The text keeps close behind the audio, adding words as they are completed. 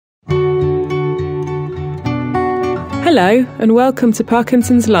Hello and welcome to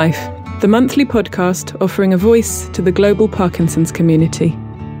Parkinson's Life, the monthly podcast offering a voice to the global Parkinson's community.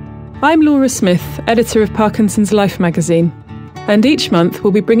 I'm Laura Smith, editor of Parkinson's Life magazine, and each month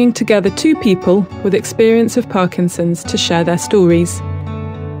we'll be bringing together two people with experience of Parkinson's to share their stories.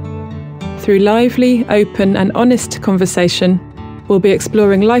 Through lively, open and honest conversation, we'll be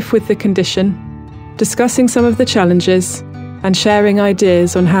exploring life with the condition, discussing some of the challenges, and sharing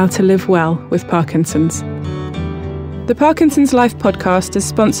ideas on how to live well with Parkinson's. The Parkinson's Life podcast is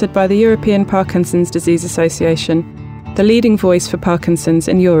sponsored by the European Parkinson's Disease Association, the leading voice for Parkinson's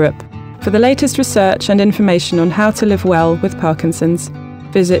in Europe. For the latest research and information on how to live well with Parkinson's,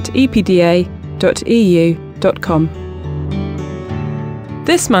 visit epda.eu.com.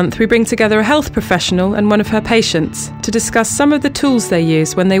 This month we bring together a health professional and one of her patients to discuss some of the tools they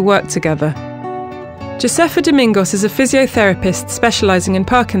use when they work together. Josefa Domingos is a physiotherapist specialising in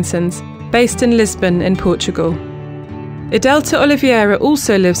Parkinson's, based in Lisbon in Portugal. Idelta Oliveira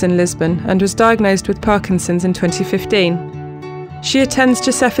also lives in Lisbon and was diagnosed with Parkinson's in 2015. She attends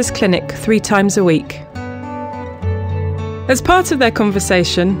Josefa's clinic 3 times a week. As part of their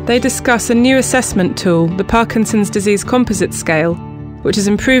conversation, they discuss a new assessment tool, the Parkinson's disease Composite scale, which has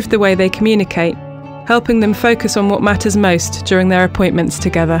improved the way they communicate, helping them focus on what matters most during their appointments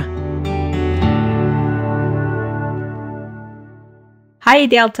together. Hi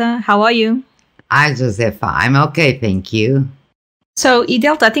Idelta, how are you? Hi, Josefa. I'm okay, thank you. So,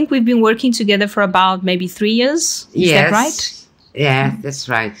 Idelta, I think we've been working together for about maybe 3 years. Is that right? Yeah, that's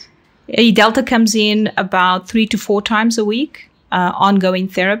right. Idelta comes in about 3 to 4 times a week, ongoing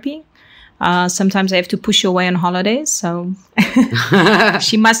therapy. Sometimes I have to push her away on holidays, so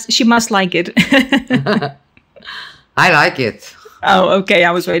she must like it. I like it. Oh, okay.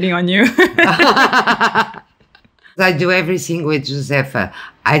 I was waiting on you. I do everything with Josefa.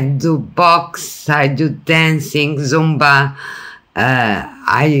 I do box, I do dancing, Zumba.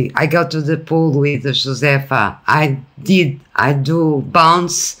 I go to the pool with Josefa. I do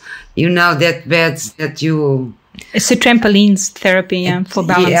bounce. You know that beds that you... It's a trampolines therapy for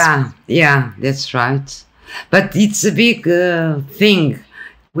balance. Yeah, that's right. But it's a big thing.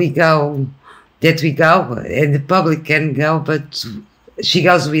 We go, and the public can go, but she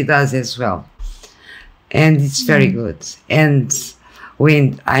goes with us as well. And it's very good. And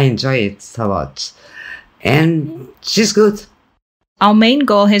I enjoy it a lot. And she's good. Our main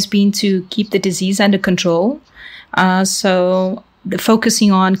goal has been to keep the disease under control. So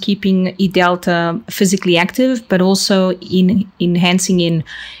focusing on keeping Idelta physically active, but also in enhancing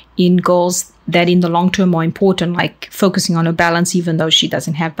in goals that in the long term are important, like focusing on her balance, even though she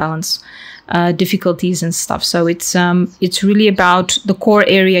doesn't have balance difficulties and stuff. So it's really about the core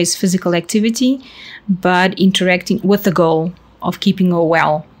area is physical activity, but interacting with the goal of keeping her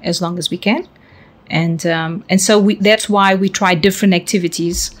well as long as we can. And so that's why we try different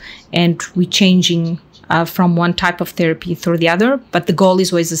activities and we're changing from one type of therapy through the other. But the goal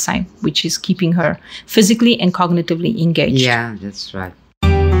is always the same, which is keeping her physically and cognitively engaged. Yeah, that's right.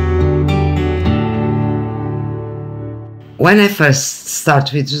 When I first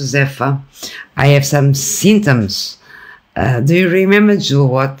start with Josefa, I have some symptoms. Do you remember, Ju,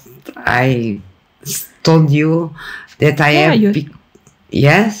 what I told you that I have?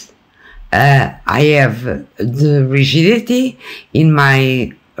 Yes, I have the rigidity in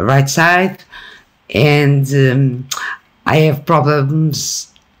my right side, and I have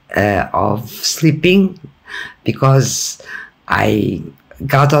problems of sleeping because I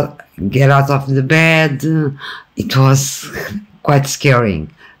get out of the bed. It was quite scary,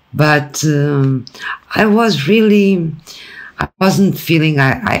 but I wasn't feeling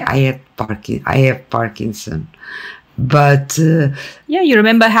I have Parkinson, but you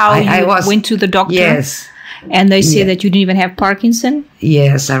remember how you went to the doctor? Yes, and they said that you didn't even have Parkinson.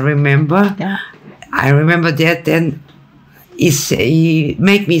 Yes, I remember. Yeah. I remember that, and he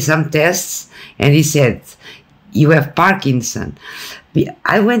made me some tests, and he said, "You have Parkinson."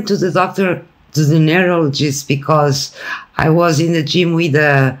 I went to the doctor, to the neurologist, because I was in the gym with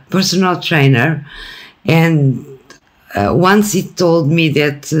a personal trainer, and once he told me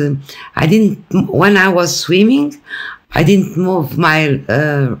that when I was swimming, I didn't move my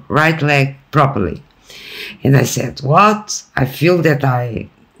right leg properly. And I said, what? I feel that I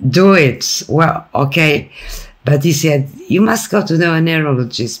do it. Well, okay. But he said, you must go to the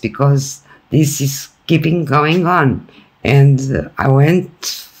neurologist because this is keeping going on. And I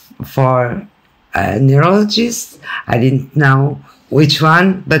went for a neurologist. I didn't know which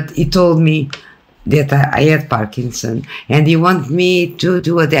one, but he told me that I had Parkinson, and he wanted me to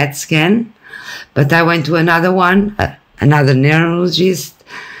do a DET scan, but I went to another one, another neurologist,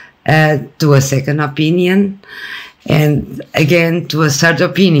 to a second opinion, and again to a third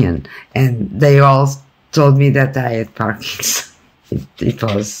opinion, and they all told me that I had Parkinson. It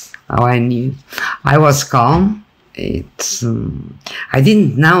was how I knew. I was calm. I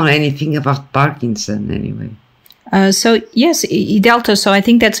didn't know anything about Parkinson anyway. So yes, Idelta. So I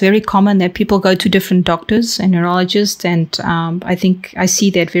think that's very common that people go to different doctors and neurologists, and I think I see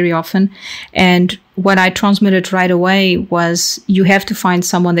that very often. And what I transmitted right away was you have to find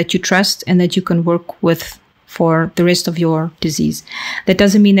someone that you trust and that you can work with for the rest of your disease. That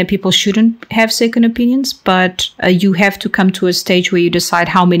doesn't mean that people shouldn't have second opinions, but you have to come to a stage where you decide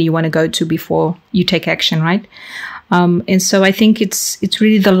how many you want to go to before you take action, right? And so I think it's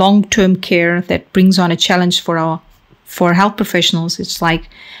really the long-term care that brings on a challenge for health professionals. It's like,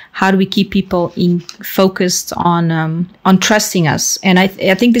 how do we keep people focused on trusting us? And I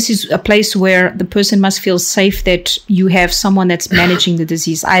think this is a place where the person must feel safe that you have someone that's managing the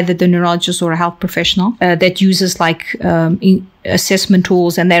disease, either the neurologist or a health professional that uses assessment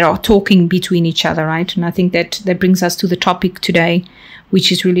tools, and they are talking between each other, right? And I think that brings us to the topic today,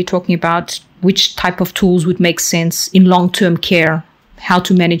 which is really talking about which type of tools would make sense in long-term care, how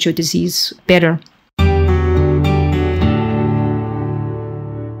to manage your disease better.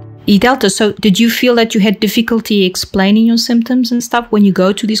 Idelta, so did you feel that you had difficulty explaining your symptoms and stuff when you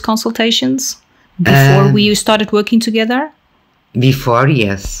go to these consultations before we started working together? Before,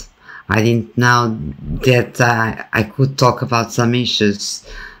 yes. I didn't know that I could talk about some issues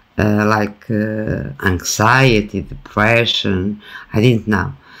like anxiety, depression. I didn't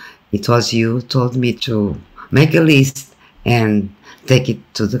know. It was you who told me to make a list and take it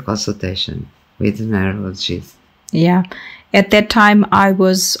to the consultation with the neurologist. Yeah. At that time, I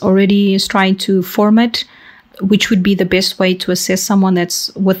was already trying to format which would be the best way to assess someone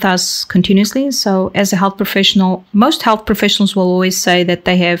that's with us continuously. So as a health professional, most health professionals will always say that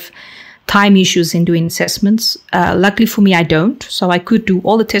they have time issues in doing assessments. Luckily for me, I don't. So I could do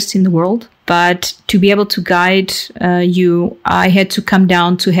all the tests in the world. But to be able to guide you, I had to come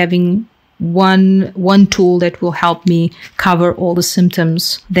down to having one tool that will help me cover all the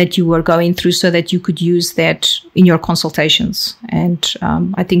symptoms that you were going through so that you could use that in your consultations. And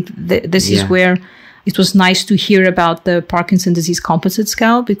I think this is where it was nice to hear about the Parkinson disease composite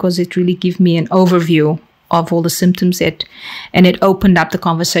scale, because it really gave me an overview of all the symptoms and it opened up the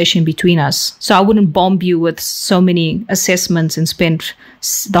conversation between us. So I wouldn't bomb you with so many assessments and spend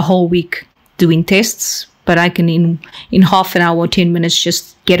the whole week doing tests, but I can in half an hour or 10 minutes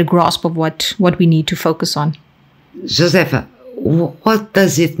just get a grasp of what we need to focus on. Josefa, what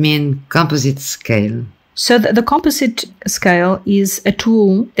does it mean, composite scale? So the composite scale is a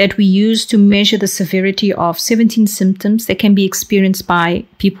tool that we use to measure the severity of 17 symptoms that can be experienced by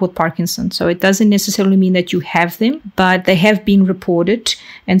people with Parkinson. So it doesn't necessarily mean that you have them, but they have been reported.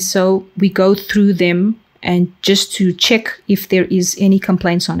 And so we go through them and just to check if there is any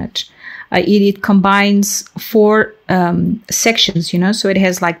complaints on it. It combines 4 sections, so it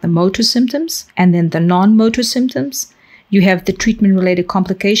has like the motor symptoms and then the non-motor symptoms. You have the treatment-related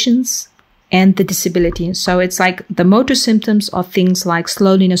complications and the disability. So it's like the motor symptoms are things like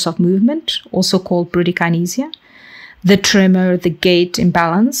slowness of movement, also called bradykinesia, the tremor, the gait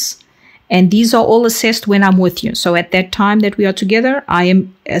imbalance. And these are all assessed when I'm with you. So at that time that we are together, I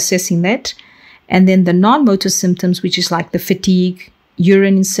am assessing that. And then the non-motor symptoms, which is like the fatigue,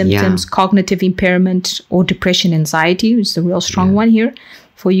 urine symptoms, cognitive impairment, or depression, anxiety, which is the real strong one here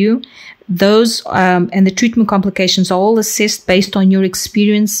for you. Those and the treatment complications are all assessed based on your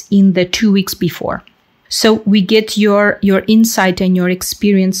experience in the 2 weeks before. So we get your insight and your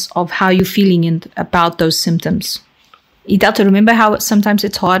experience of how you're feeling about those symptoms. Idelta, remember how sometimes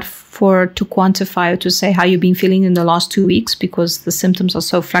it's hard to quantify or to say how you've been feeling in the last 2 weeks because the symptoms are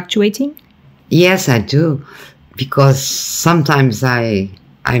so fluctuating? Yes, I do. Because sometimes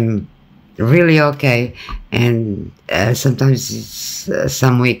I'm really okay, and sometimes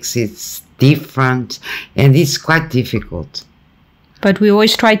some weeks it's different, and it's quite difficult. But we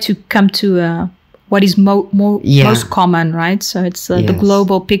always try to come to what is most common, right? So it's the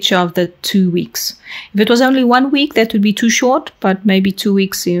global picture of the 2 weeks. If it was only 1 week, that would be too short, but maybe 2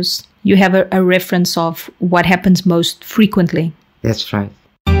 weeks is you have a reference of what happens most frequently. That's right.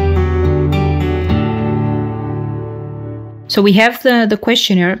 So we have the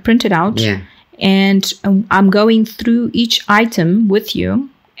questionnaire printed out, and I'm going through each item with you,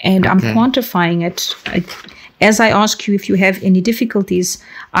 and I'm quantifying it. As I ask you if you have any difficulties,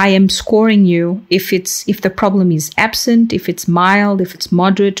 I am scoring you if the problem is absent, if it's mild, if it's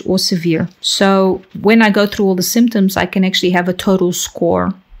moderate or severe. So when I go through all the symptoms, I can actually have a total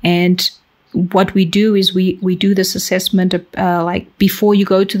score. And what we do is we do this assessment like before you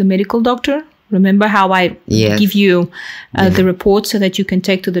go to the medical doctor. Remember how I Yes. give you the report so that you can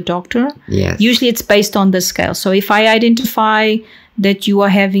take to the doctor? Yes. Usually it's based on the scale. So if I identify that you are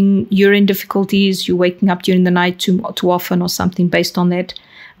having urine difficulties, you're waking up during the night too often or something based on that,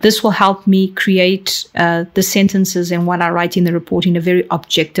 this will help me create the sentences and what I write in the report in a very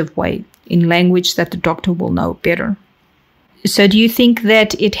objective way, in language that the doctor will know better. So do you think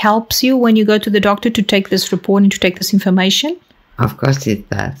that it helps you when you go to the doctor to take this report and to take this information? Of course it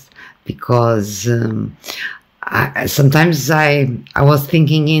does, because sometimes I was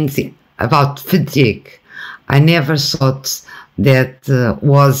thinking about fatigue. I never thought that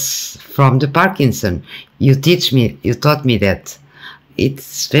was from the Parkinson. You taught me that.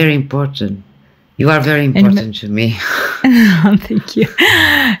 It's very important. You are very important to me. Thank you.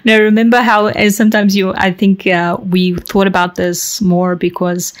 Now, remember how, as sometimes I think we thought about this more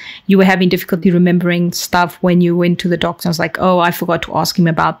because you were having difficulty remembering stuff when you went to the doctor. I was like, oh, I forgot to ask him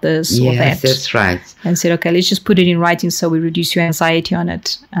about this or that. Yes, that's right. And said, okay, let's just put it in writing so we reduce your anxiety on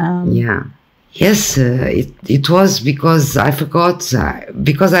it. Yeah. Yes, it was because I forgot,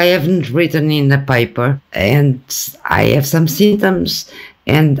 because I haven't written in the paper and I have some symptoms,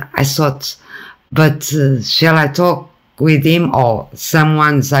 and I thought, but shall I talk with him or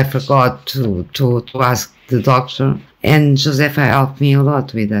someone's I forgot to ask the doctor? And Josefa helped me a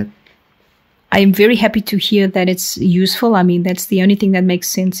lot with that. I'm very happy to hear that it's useful. I mean, that's the only thing that makes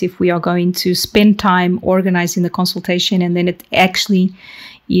sense if we are going to spend time organizing the consultation, and then it actually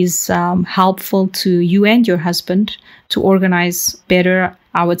is helpful to you and your husband to organize better.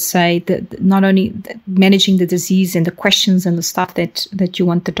 I would say that not only managing the disease and the questions and the stuff that you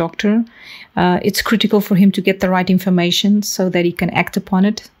want the doctor, it's critical for him to get the right information so that he can act upon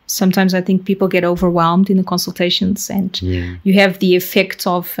it. Sometimes I think people get overwhelmed in the consultations, and you have the effect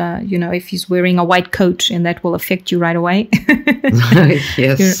of, if he's wearing a white coat, and that will affect you right away.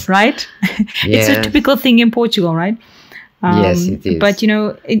 Yes. Right? Yes. It's a typical thing in Portugal, right? Yes, it is. But,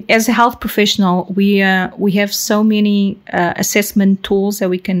 as a health professional, we have so many assessment tools that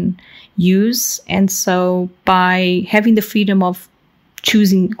we can use. And so by having the freedom of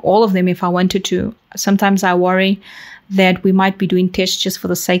choosing all of them if I wanted to, sometimes I worry that we might be doing tests just for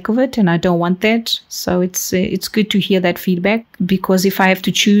the sake of it, and I don't want that. So it's good to hear that feedback, because if I have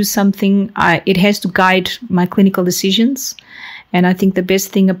to choose something, it has to guide my clinical decisions. And I think the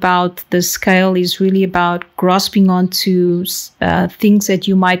best thing about the scale is really about grasping onto things that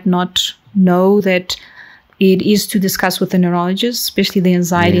you might not know that it is to discuss with the neurologist, especially the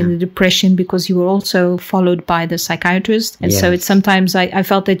anxiety and the depression, because you were also followed by the psychiatrist. And so it's sometimes I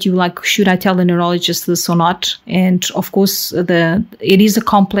felt that you should I tell the neurologist this or not? And of course, it is a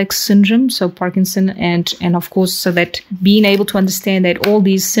complex syndrome, so Parkinson, and of course, so that being able to understand that all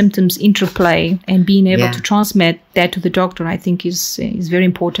these symptoms interplay and being able to transmit that to the doctor, I think is very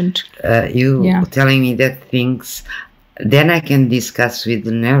important. You telling me that things, then I can discuss with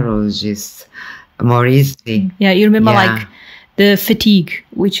the neurologist more easily. Yeah, you remember the fatigue,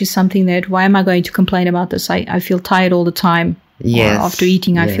 which is something that, why am I going to complain about this? I feel tired all the time. Yes. Or after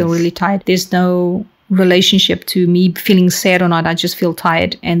eating, I feel really tired. There's no relationship to me feeling sad or not. I just feel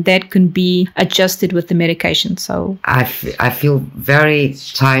tired. And that can be adjusted with the medication. So I feel very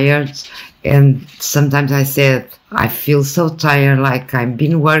tired. And sometimes I said, I feel so tired, like I've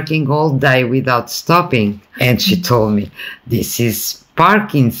been working all day without stopping. And she told me, this is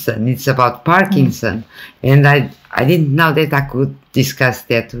Parkinson. It's about Parkinson. And I didn't know that I could discuss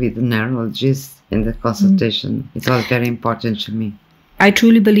that with the neurologist in the consultation. It was very important to me. I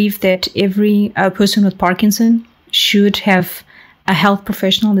truly believe that every person with Parkinson should have a health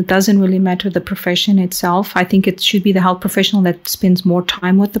professional. It doesn't really matter the profession itself. I think it should be the health professional that spends more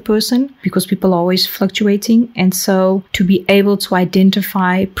time with the person, because people are always fluctuating. And so to be able to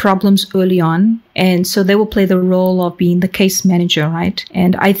identify problems early on, and so they will play the role of being the case manager, right?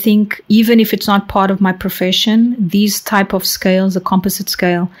 And I think even if it's not part of my profession, these type of scales, the composite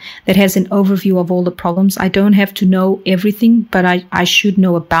scale that has an overview of all the problems, I don't have to know everything, but I should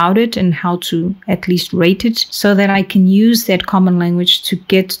know about it and how to at least rate it, so that I can use that common language to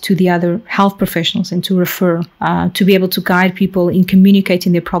get to the other health professionals and to refer, to be able to guide people in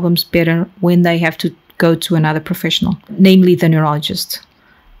communicating their problems better when they have to go to another professional, namely the neurologist.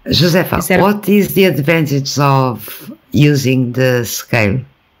 Josefa, what is the advantage of using the scale?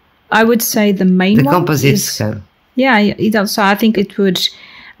 I would say the main one, the composite scale. Yeah, it does. So I think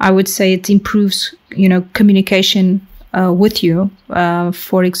I would say it improves, communication with you.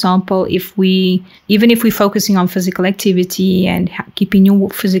 For example, even if we're focusing on physical activity and keeping you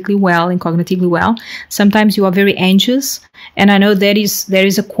physically well and cognitively well, sometimes you are very anxious, and I know there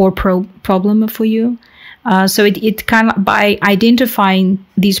is a core problem for you. So it kind of, by identifying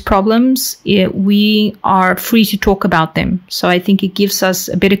these problems, we are free to talk about them. So I think it gives us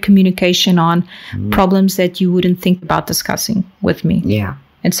a better communication on problems that you wouldn't think about discussing with me. Yeah.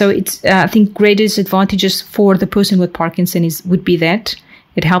 And so it's, I think, greatest advantages for the person with Parkinson would be that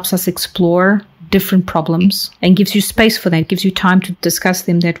it helps us explore different problems and gives you space for that, gives you time to discuss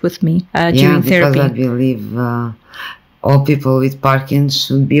them with me during therapy. Because I believe all people with Parkinson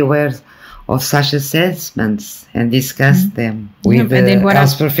should be aware of such assessments and discuss them with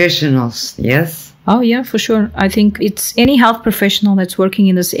health professionals. Yes. Oh, yeah, for sure. I think it's any health professional that's working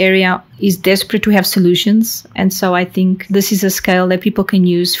in this area is desperate to have solutions. And so I think this is a scale that people can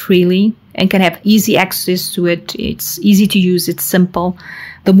use freely and can have easy access to it. It's easy to use. It's simple.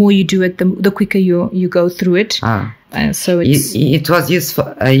 The more you do it, the quicker you go through it. So it was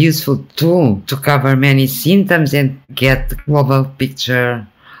a useful tool to cover many symptoms and get the global picture.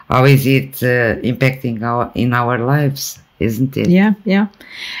 How is it impacting in our lives, isn't it? Yeah.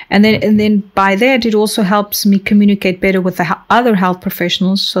 And then by that, it also helps me communicate better with the other health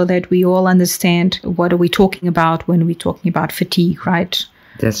professionals so that we all understand what are we talking about when we're talking about fatigue, right?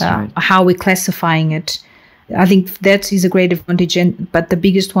 That's right. How we're classifying it. I think that is a great advantage. But the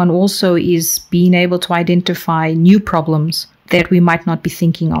biggest one also is being able to identify new problems that we might not be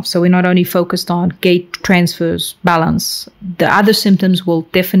thinking of. So we're not only focused on gait, transfers, balance. The other symptoms will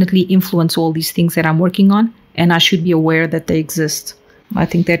definitely influence all these things that I'm working on, and I should be aware that they exist. I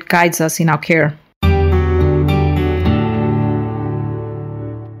think that guides us in our care.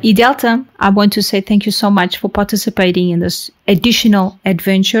 Idelta, I want to say thank you so much for participating in this additional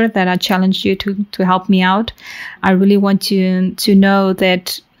adventure that I challenged you to help me out. I really want you to know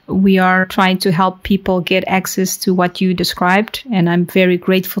that we are trying to help people get access to what you described, and I'm very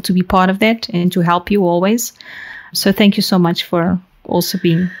grateful to be part of that and to help you always. So thank you so much for also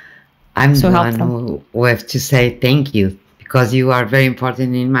being so helpful. I'm the one who have to say thank you, because you are very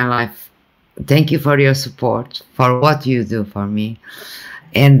important in my life. Thank you for your support, for what you do for me.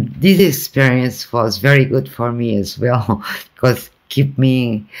 And this experience was very good for me as well, because keep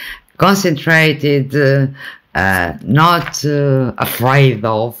me concentrated, not afraid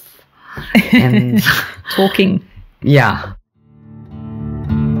of and talking. Yeah.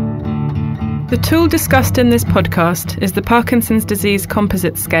 The tool discussed in this podcast is the Parkinson's Disease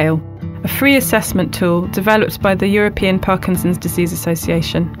Composite Scale, a free assessment tool developed by the European Parkinson's Disease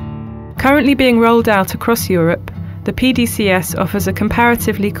Association. Currently being rolled out across Europe, the PDCS offers a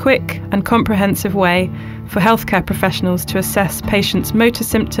comparatively quick and comprehensive way for healthcare professionals to assess patients' motor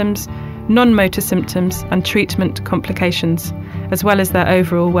symptoms, non-motor symptoms and treatment complications, as well as their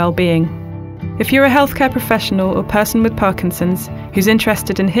overall well-being. If you're a healthcare professional or person with Parkinson's who's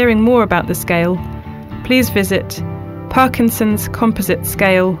interested in hearing more about the scale, please visit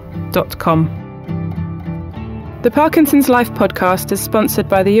parkinsonscompositescale.com. The Parkinson's Life podcast is sponsored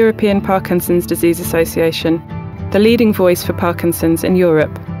by the European Parkinson's Disease Association, the leading voice for Parkinson's in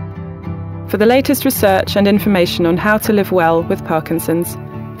Europe. For the latest research and information on how to live well with Parkinson's,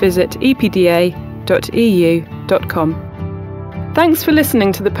 visit epda.eu.com. Thanks for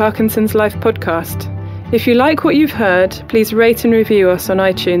listening to the Parkinson's Life podcast. If you like what you've heard, please rate and review us on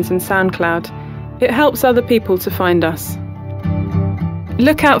iTunes and SoundCloud. It helps other people to find us.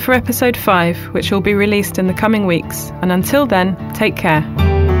 Look out for episode 5, which will be released in the coming weeks, and until then, take care.